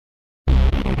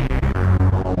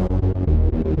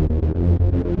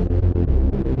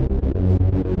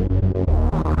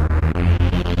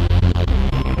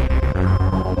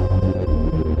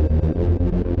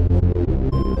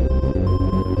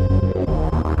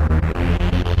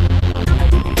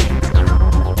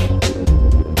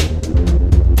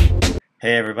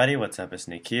Hey everybody, what's up? It's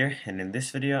Nick here, and in this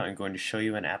video I'm going to show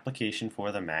you an application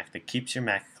for the Mac that keeps your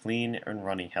Mac clean and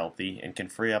running healthy and can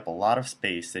free up a lot of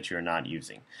space that you're not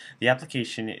using. The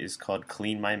application is called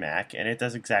Clean My Mac, and it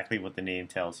does exactly what the name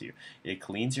tells you. It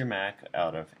cleans your Mac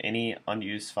out of any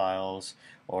unused files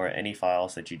or any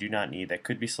files that you do not need that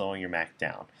could be slowing your Mac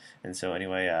down. And so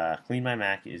anyway, Clean My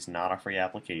Mac is not a free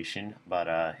application, but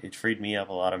it freed me up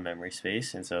a lot of memory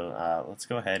space, and so let's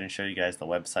go ahead and show you guys the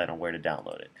website on where to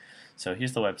download it. So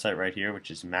here's the website right here, which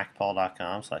is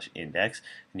macpaul.com/index,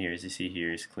 and here, as you see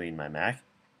here, is Clean My Mac.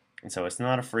 And so it's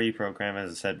not a free program, as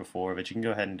I said before, but you can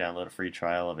go ahead and download a free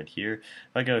trial of it here.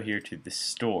 If I go here to the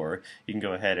store, you can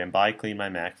go ahead and buy Clean My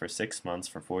Mac for 6 months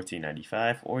for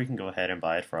 $14.95, or you can go ahead and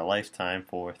buy it for a lifetime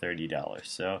for $30.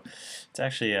 So it's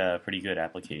actually a pretty good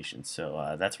application.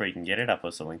 So that's where you can get it. I'll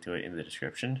post a link to it in the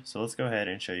description. So let's go ahead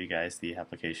and show you guys the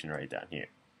application right down here.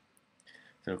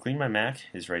 So Clean My Mac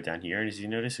is right down here, and as you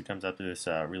notice, it comes up to this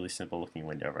really simple looking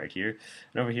window right here.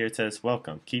 And over here it says,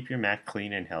 "Welcome, keep your Mac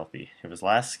clean and healthy." It was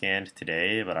last scanned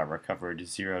today, but I recovered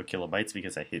 0 kilobytes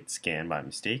because I hit scan by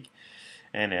mistake.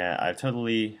 And I've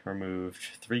totally removed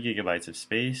 3 gigabytes of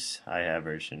space. I have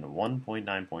version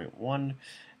 1.9.1,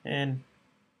 and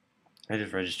I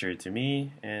just registered to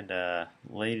me, and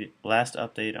last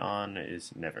update on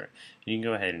is never. You can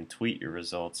go ahead and tweet your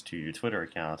results to your Twitter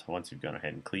account once you've gone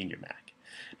ahead and cleaned your Mac.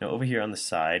 Now over here on the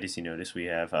side, as you notice, we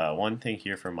have one thing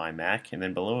here for My Mac, and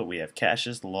then below it we have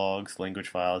caches, logs, language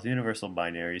files, universal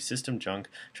binaries, system junk,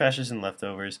 trashes and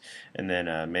leftovers, and then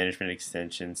management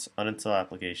extensions, uninstall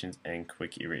applications, and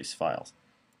quick erase files.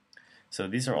 So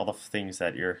these are all the things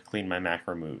that your Clean My Mac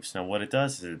removes. Now what it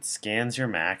does is it scans your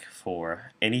Mac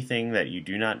for anything that you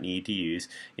do not need to use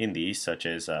in these, such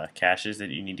as caches that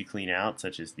you need to clean out,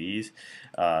 such as these,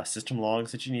 system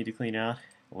logs that you need to clean out,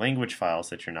 language files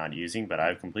that you're not using, but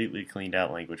I've completely cleaned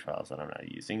out language files that I'm not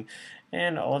using,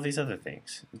 and all of these other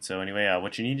things. And so anyway,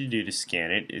 what you need to do to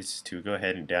scan it is to go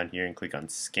ahead and down here and click on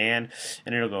scan,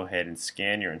 and it'll go ahead and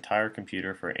scan your entire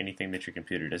computer for anything that your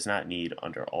computer does not need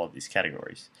under all of these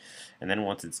categories. And then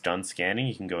once it's done scanning,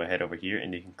 you can go ahead over here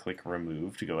and you can click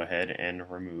remove to go ahead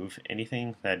and remove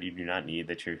anything that you do not need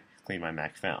that your Clean My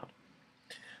Mac found.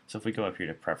 So if we go up here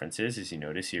to Preferences, as you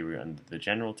notice here we're under the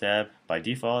General tab. By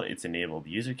default, it's enabled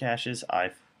user caches,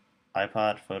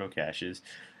 iPod, photo caches,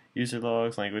 user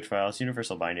logs, language files,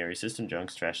 universal binary, system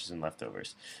junks, trashes, and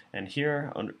leftovers. And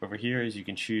here, over here, is you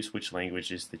can choose which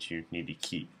languages that you need to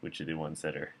keep, which are the ones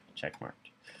that are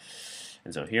checkmarked.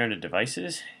 And so here under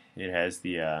Devices, it has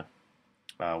the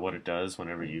what it does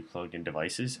whenever you plug in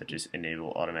devices, such as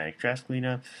enable automatic trash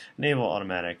cleanup, enable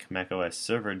automatic macOS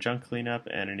server junk cleanup,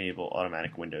 and enable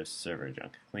automatic Windows server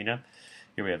junk cleanup.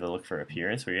 Here we have the look for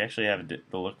appearance, where you actually have the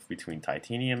look between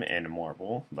titanium and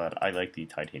marble, but I like the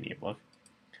titanium look.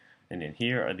 And then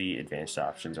here are the advanced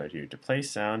options right here: to play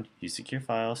sound, use secure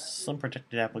files, some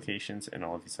protected applications, and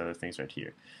all of these other things right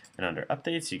here. And under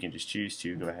updates, you can just choose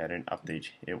to go ahead and update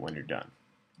it when you're done.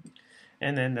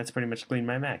 And then that's pretty much Clean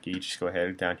My Mac. You just go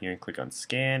ahead down here and click on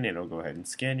scan. It'll go ahead and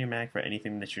scan your Mac for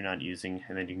anything that you're not using,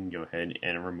 and then you can go ahead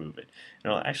and remove it.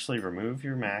 It'll actually remove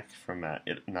your Mac from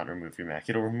not remove your Mac.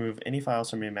 It'll remove any files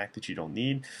from your Mac that you don't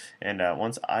need. And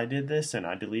once I did this and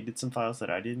I deleted some files that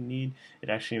I didn't need,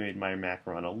 it actually made my Mac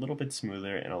run a little bit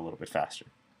smoother and a little bit faster.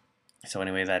 So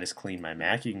anyway, that is Clean My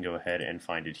Mac. You can go ahead and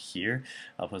find it here.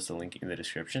 I'll post a link in the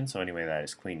description. So anyway, that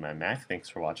is Clean My Mac. Thanks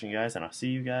for watching, guys, and I'll see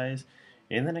you guys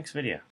in the next video.